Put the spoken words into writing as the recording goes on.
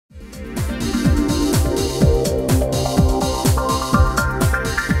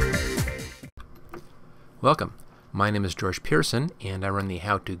Welcome. My name is George Pearson and I run the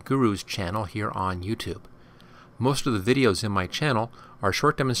How To Gurus channel here on YouTube. Most of the videos in my channel are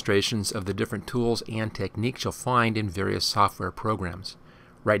short demonstrations of the different tools and techniques you'll find in various software programs.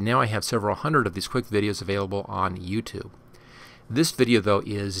 Right now I have several hundred of these quick videos available on YouTube. This video though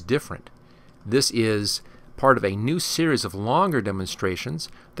is different. This is part of a new series of longer demonstrations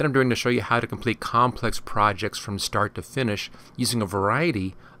that I'm doing to show you how to complete complex projects from start to finish using a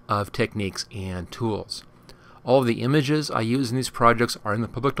variety of techniques and tools. All of the images I use in these projects are in the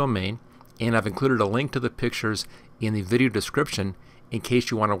public domain, and I've included a link to the pictures in the video description in case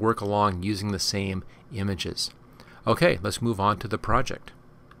you want to work along using the same images. Okay, let's move on to the project.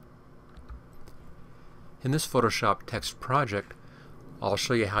 In this Photoshop text project, I'll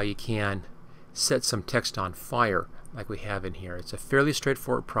show you how you can set some text on fire like we have in here. It's a fairly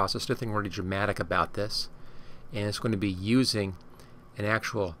straightforward process, nothing really dramatic about this, and it's going to be using an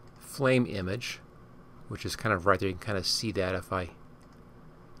actual flame image, which is kind of right there. You can kind of see that if I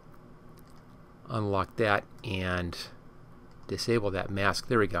unlock that and disable that mask.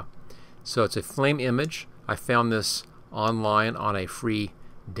 There we go. So it's a flame image. I found this online on a free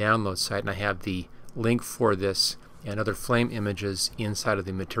download site, and I have the link for this and other flame images inside of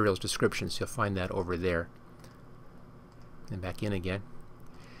the materials description, so you'll find that over there. And back in again.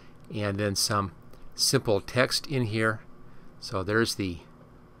 And then some simple text in here. So there's the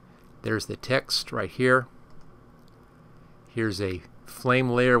text right here. Here's a flame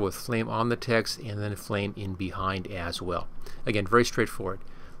layer with flame on the text and then a flame in behind as well. Again, very straightforward.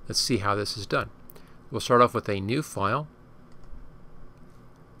 Let's see how this is done. We'll start off with a new file.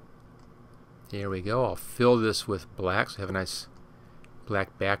 There we go. I'll fill this with black so I have a nice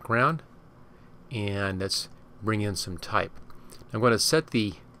black background. And let's bring in some type. I'm going to set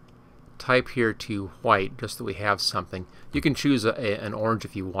the type here to white just so we have something. You can choose an orange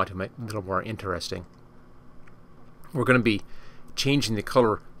if you want to make it a little more interesting. We're going to be changing the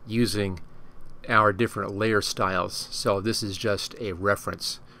color using our different layer styles, so this is just a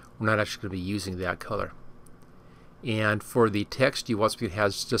reference. We're not actually going to be using that color. And for the text, you want something that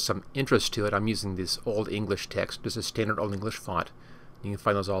has just some interest to it. I'm using this Old English text, just a standard Old English font. You can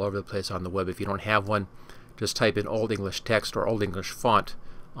find those all over the place on the web. If you don't have one, just type in Old English text or Old English font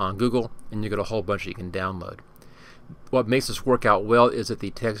on Google and you get a whole bunch that you can download. What makes this work out well is that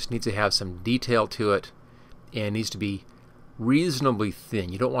the text needs to have some detail to it and needs to be reasonably thin.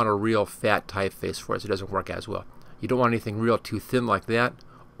 You don't want a real fat typeface for it, so it doesn't work as well. You don't want anything real too thin like that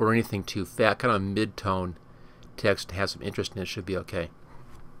or anything too fat. Kind of a mid-tone text to have some interest in it should be okay.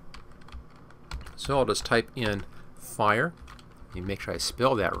 So I'll just type in fire. You make sure I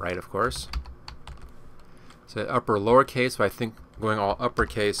spell that right, of course. So upper lowercase, but I think going all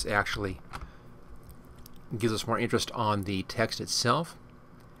uppercase actually gives us more interest on the text itself.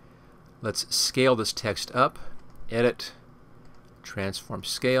 Let's scale this text up, edit, transform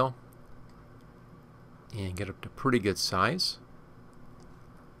scale, and get up to pretty good size.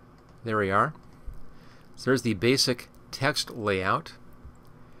 There we are. So there's the basic text layout.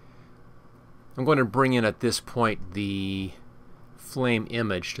 I'm going to bring in at this point the flame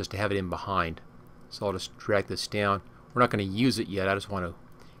image just to have it in behind. So I'll just drag this down. We're not going to use it yet, I just want to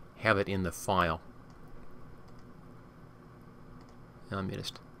have it in the file. Now let me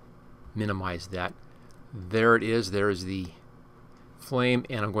just minimize that. There it is. There is the flame,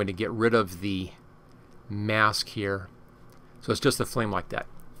 and I'm going to get rid of the mask here. So it's just the flame like that.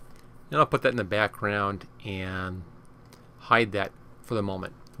 And I'll put that in the background and hide that for the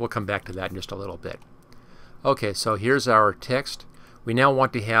moment. We'll come back to that in just a little bit. Okay, so here's our text. We now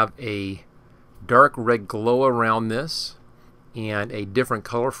want to have a dark red glow around this and a different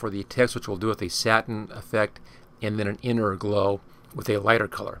color for the text, which we'll do with a satin effect, and then an inner glow with a lighter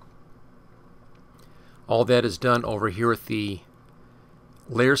color. All that is done over here with the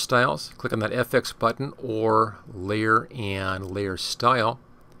layer styles. Click on that FX button or layer and layer style.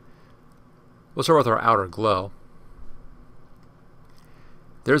 We'll start with our outer glow.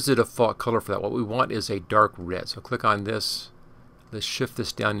 There's the default color for that. What we want is a dark red. So click on this. Let's shift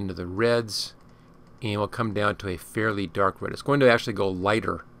this down into the reds, and we'll come down to a fairly dark red. It's going to actually go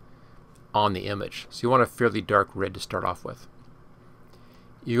lighter on the image. So you want a fairly dark red to start off with.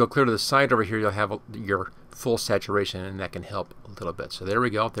 You go clear to the side over here, you'll have your full saturation, and that can help a little bit. So there we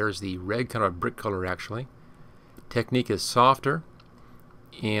go. There's the red, kind of a brick color actually. Technique is softer,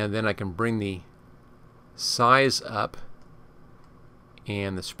 and then I can bring the size up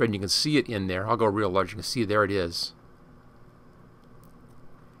and the spread. You can see it in there. I'll go real large. You can see there it is.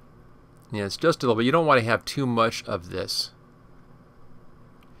 Yeah, it's just a little bit. You don't want to have too much of this.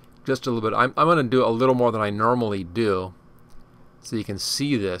 Just a little bit. I'm going to do a little more than I normally do, so you can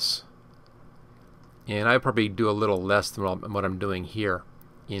see this. And I probably do a little less than what I'm doing here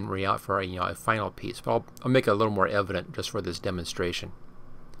in reality for a final piece. But I'll make it a little more evident just for this demonstration.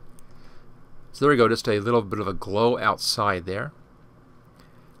 So there we go, just a little bit of a glow outside there.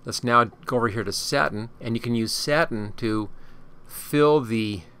 Let's now go over here to satin, and you can use satin to fill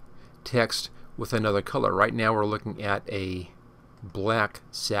the text with another color. Right now we're looking at a black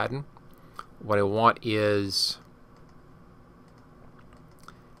satin. What I want is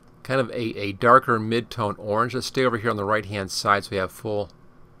kind of a darker mid-tone orange. Let's stay over here on the right hand side so we have full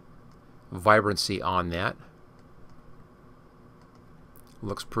vibrancy on that.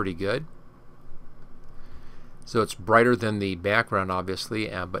 Looks pretty good. So it's brighter than the background, obviously,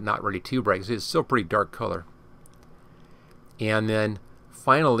 but not really too bright. It's still a pretty dark color. And then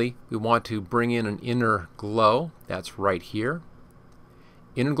finally, we want to bring in an inner glow. That's right here.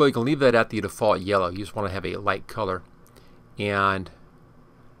 Inner glow, you can leave that at the default yellow. You just want to have a light color. And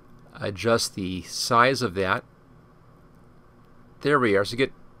adjust the size of that. There we are. So you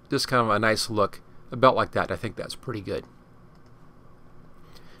get this kind of a nice look, about like that. I think that's pretty good.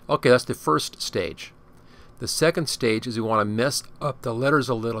 Okay, that's the first stage. The second stage is we want to mess up the letters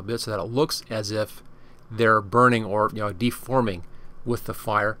a little bit so that it looks as if they're burning or deforming with the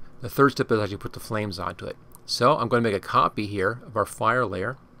fire. The third step is actually put the flames onto it. So I'm going to make a copy here of our fire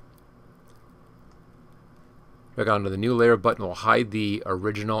layer. Drag onto the new layer button. We'll hide the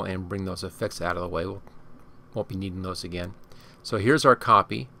original and bring those effects out of the way. We won't be needing those again. So here's our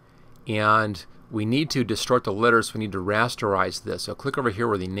copy, and we need to distort the letters. So we need to rasterize this. So click over here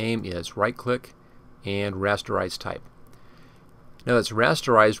where the name is. Right click and rasterize type. Now that's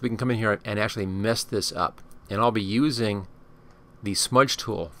rasterized, we can come in here and actually mess this up. And I'll be using the smudge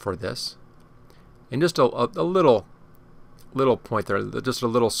tool for this. And just a little point there, just a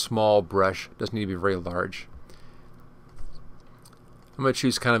little small brush. Doesn't need to be very large. I'm going to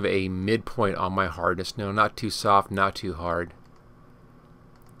choose kind of a midpoint on my hardness. No, not too soft, not too hard.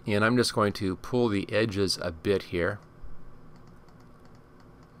 And I'm just going to pull the edges a bit here.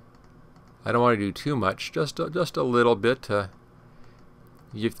 I don't want to do too much, just a little bit.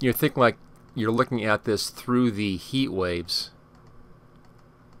 You're thinking like you're looking at this through the heat waves.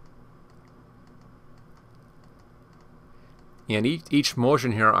 And each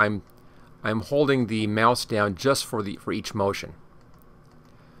motion here, I'm holding the mouse down just for each motion.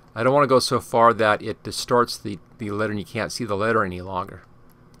 I don't want to go so far that it distorts the letter and you can't see the letter any longer.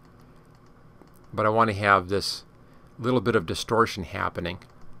 But I want to have this little bit of distortion happening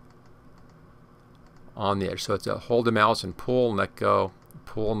on the edge. So it's a hold the mouse and pull and let go,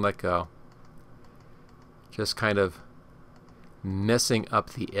 pull and let go. Just kind of messing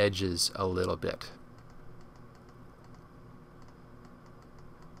up the edges a little bit.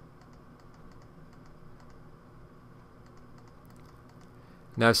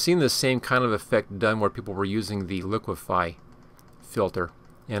 Now I've seen the same kind of effect done where people were using the liquefy filter.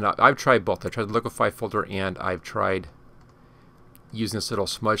 And I've tried both. I've tried the liquefy filter and I've tried using this little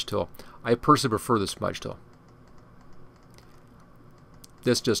smudge tool. I personally prefer the smudge tool.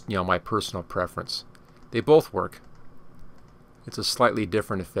 That's just my personal preference. They both work. It's a slightly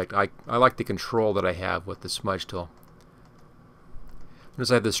different effect. I like the control that I have with the smudge tool.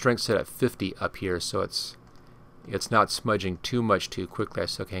 Notice I have the strength set at 50 up here, so it's not smudging too much too quickly. I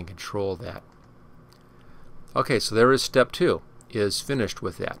still can control that. Okay, so there is step 2 is finished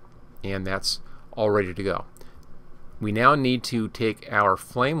with that, and that's all ready to go. We now need to take our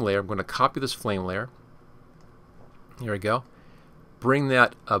flame layer. I'm going to copy this flame layer. Here we go. Bring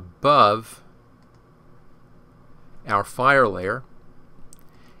that above our fire layer,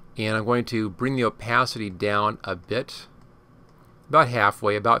 and I'm going to bring the opacity down a bit, about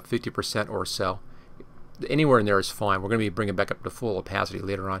halfway, about 50% or so. Anywhere in there is fine. We're going to be bringing it back up to full opacity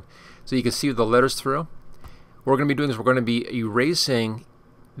later on. So you can see the letters through. What we're going to be doing is we're going to be erasing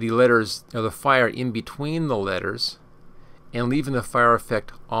the letters, the fire in between the letters, and leaving the fire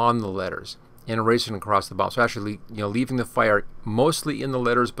effect on the letters and erasing across the bottom. So actually, leaving the fire mostly in the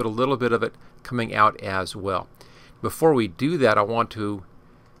letters, but a little bit of it coming out as well. Before we do that, I want to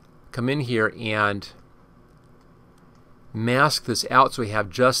come in here and mask this out so we have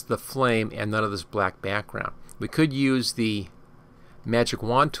just the flame and none of this black background. We could use the magic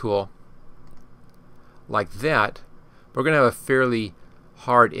wand tool like that. We're going to have a fairly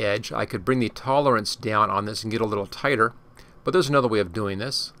hard edge. I could bring the tolerance down on this and get a little tighter, but there's another way of doing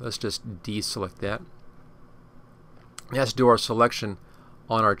this. Let's just deselect that. Let's do our selection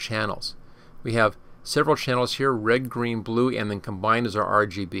on our channels. We have several channels here, red, green, blue, and then combined is our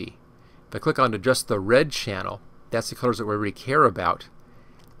RGB. If I click onto just the red channel, that's the colors that we really care about,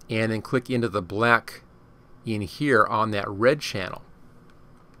 and then click into the black in here on that red channel.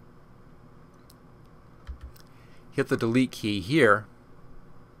 hit the delete key here,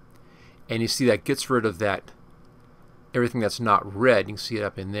 and you see that gets rid of that everything that's not red. You can see it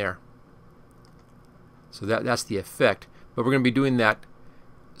up in there. So that's the effect. But we're going to be doing that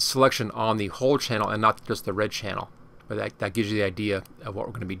selection on the whole channel and not just the red channel. But that gives you the idea of what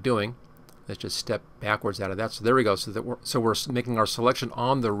we're going to be doing. Let's just step backwards out of that. So there we go. So we're making our selection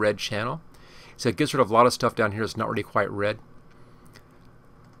on the red channel. So it gets rid of a lot of stuff down here that's not really quite red.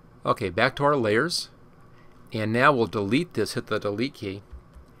 Okay, back to our layers. And now we'll delete this, hit the delete key,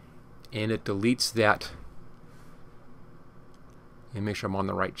 and it deletes that. And make sure I'm on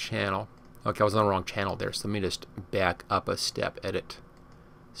the right channel. Okay, I was on the wrong channel there, so let me just back up a step, edit,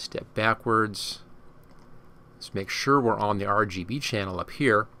 step backwards. Let's make sure we're on the RGB channel up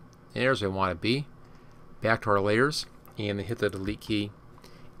here. There's where we want to be. Back to our layers, and then hit the delete key,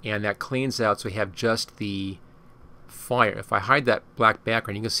 and that cleans out so we have just the fire. If I hide that black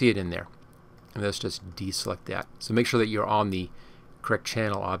background, you can see it in there. And let's just deselect that. So make sure that you're on the correct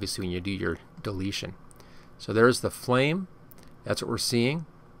channel, obviously, when you do your deletion. So there's the flame. That's what we're seeing.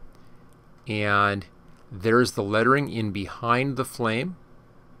 And there's the lettering in behind the flame.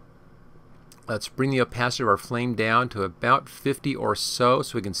 Let's bring the opacity of our flame down to about 50 or so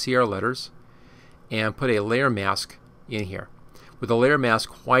we can see our letters, and put a layer mask in here. With a layer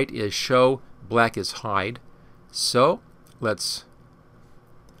mask, white is show, black is hide. So let's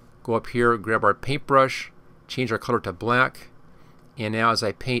go up here, grab our paintbrush, change our color to black, and now as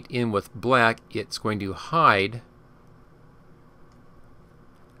I paint in with black, it's going to hide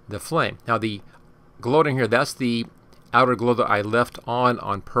the flame. Now the glow down here, that's the outer glow that I left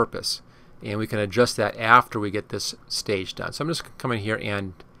on purpose, and we can adjust that after we get this stage done. So I'm just going to come in here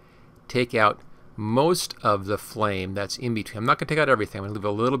and take out most of the flame that's in between. I'm not going to take out everything. I'm going to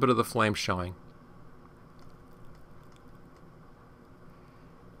leave a little bit of the flame showing.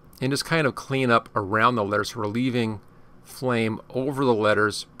 And just kind of clean up around the letters. So we're leaving flame over the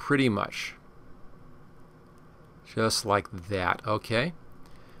letters pretty much. Just like that. Okay.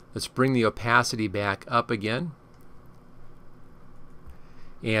 Let's bring the opacity back up again.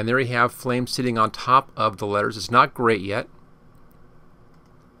 And there we have flame sitting on top of the letters. It's not great yet.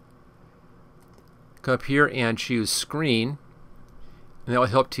 Come up here and choose screen, and that will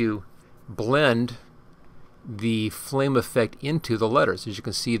help to blend the flame effect into the letters. As you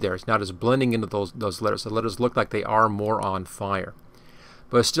can see there, it's not as blending into those letters. The letters look like they are more on fire.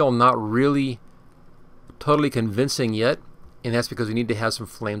 But it's still not really totally convincing yet, and that's because we need to have some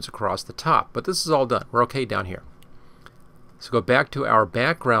flames across the top. But this is all done. We're okay down here. So go back to our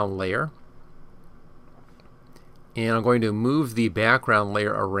background layer, and I'm going to move the background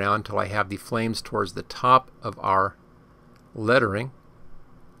layer around until I have the flames towards the top of our lettering.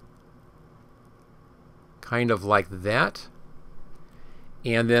 Kind of like that.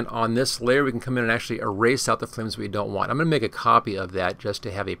 And then on this layer we can come in and actually erase out the flames we don't want. I'm going to make a copy of that just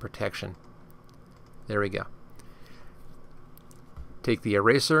to have a protection. There we go. Take the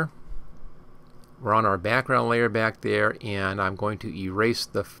eraser. We're on our background layer back there, and I'm going to erase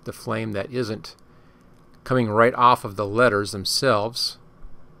the flame that isn't coming right off of the letters themselves.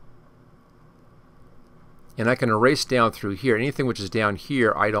 And I can erase down through here. Anything which is down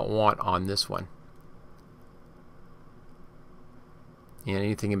here I don't want on this one. And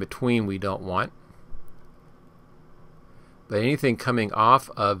anything in between we don't want. But anything coming off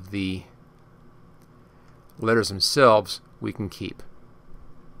of the letters themselves we can keep.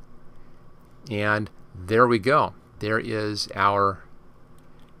 And there we go. There is our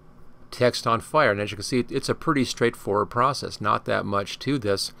text on fire. And as you can see, it's a pretty straightforward process. Not that much to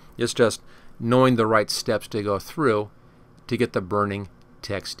this. It's just knowing the right steps to go through to get the burning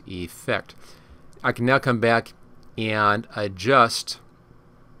text effect. I can now come back and adjust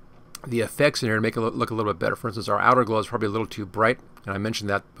the effects in here to make it look a little bit better. For instance, our outer glow is probably a little too bright, and I mentioned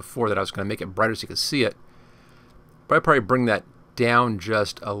that before, that I was going to make it brighter so you could see it. But I'd probably bring that down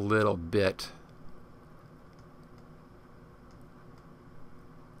just a little bit.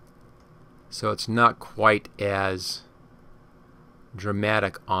 So it's not quite as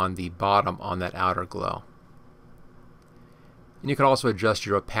dramatic on the bottom on that outer glow. And you can also adjust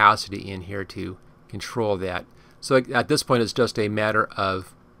your opacity in here to control that. So at this point it's just a matter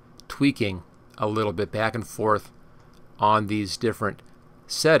of tweaking a little bit back and forth on these different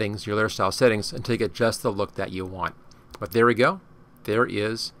settings, your layer style settings, until you get just the look that you want. But there we go. There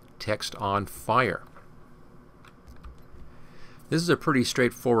is text on fire. This is a pretty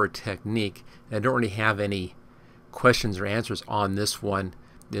straightforward technique, and I don't really have any questions or answers on this one.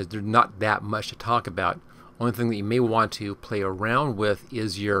 There's not that much to talk about. Only thing that you may want to play around with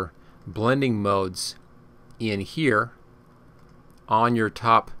is your blending modes in here on your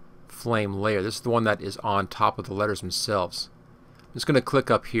top flame layer. This is the one that is on top of the letters themselves. I'm just going to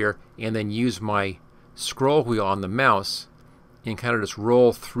click up here and then use my scroll wheel on the mouse and kind of just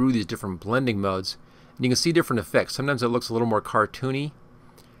roll through these different blending modes. And you can see different effects. Sometimes it looks a little more cartoony.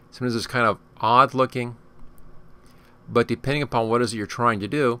 Sometimes it's kind of odd looking. But depending upon what it is that you're trying to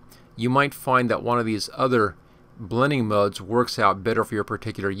do, you might find that one of these other blending modes works out better for your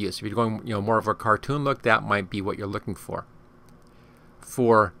particular use. If you're going, more of a cartoon look, that might be what you're looking for.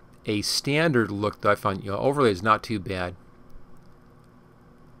 For a standard look, though, I found overlay is not too bad.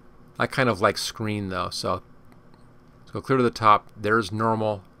 I kind of like screen though, so let's go clear to the top. There's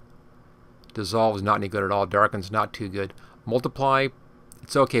normal. Dissolve is not any good at all. Darken's not too good. Multiply,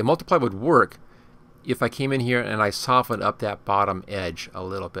 it's okay. Multiply would work if I came in here and I softened up that bottom edge a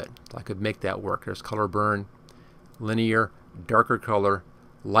little bit. I could make that work. There's color burn, linear, darker color.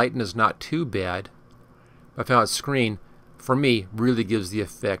 Lighten is not too bad. I found screen, for me, really gives the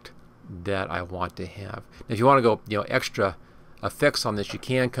effect that I want to have. Now, if you want to go, extra effects on this, you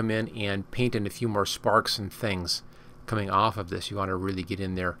can come in and paint in a few more sparks and things coming off of this. You want to really get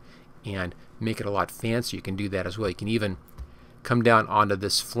in there and make it a lot fancier. You can do that as well. You can even come down onto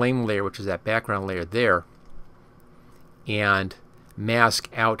this flame layer, which is that background layer there, and mask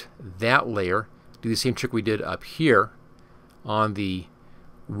out that layer. Do the same trick we did up here on the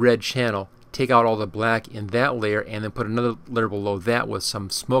red channel. Take out all the black in that layer and then put another layer below that with some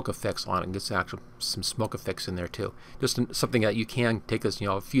smoke effects on it, and get some smoke effects in there too. Just something that you can take this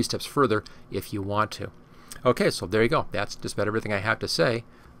a few steps further if you want to. Okay, so there you go. That's just about everything I have to say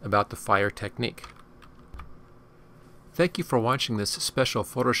about the fire technique. Thank you for watching this special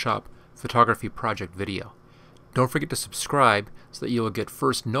Photoshop photography project video. Don't forget to subscribe so that you will get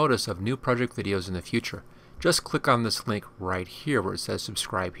first notice of new project videos in the future. Just click on this link right here where it says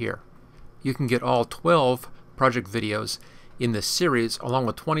subscribe here. You can get all 12 project videos in this series along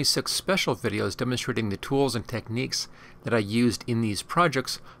with 26 special videos demonstrating the tools and techniques that I used in these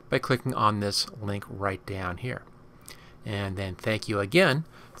projects by clicking on this link right down here. And then thank you again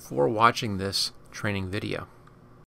for watching this training video.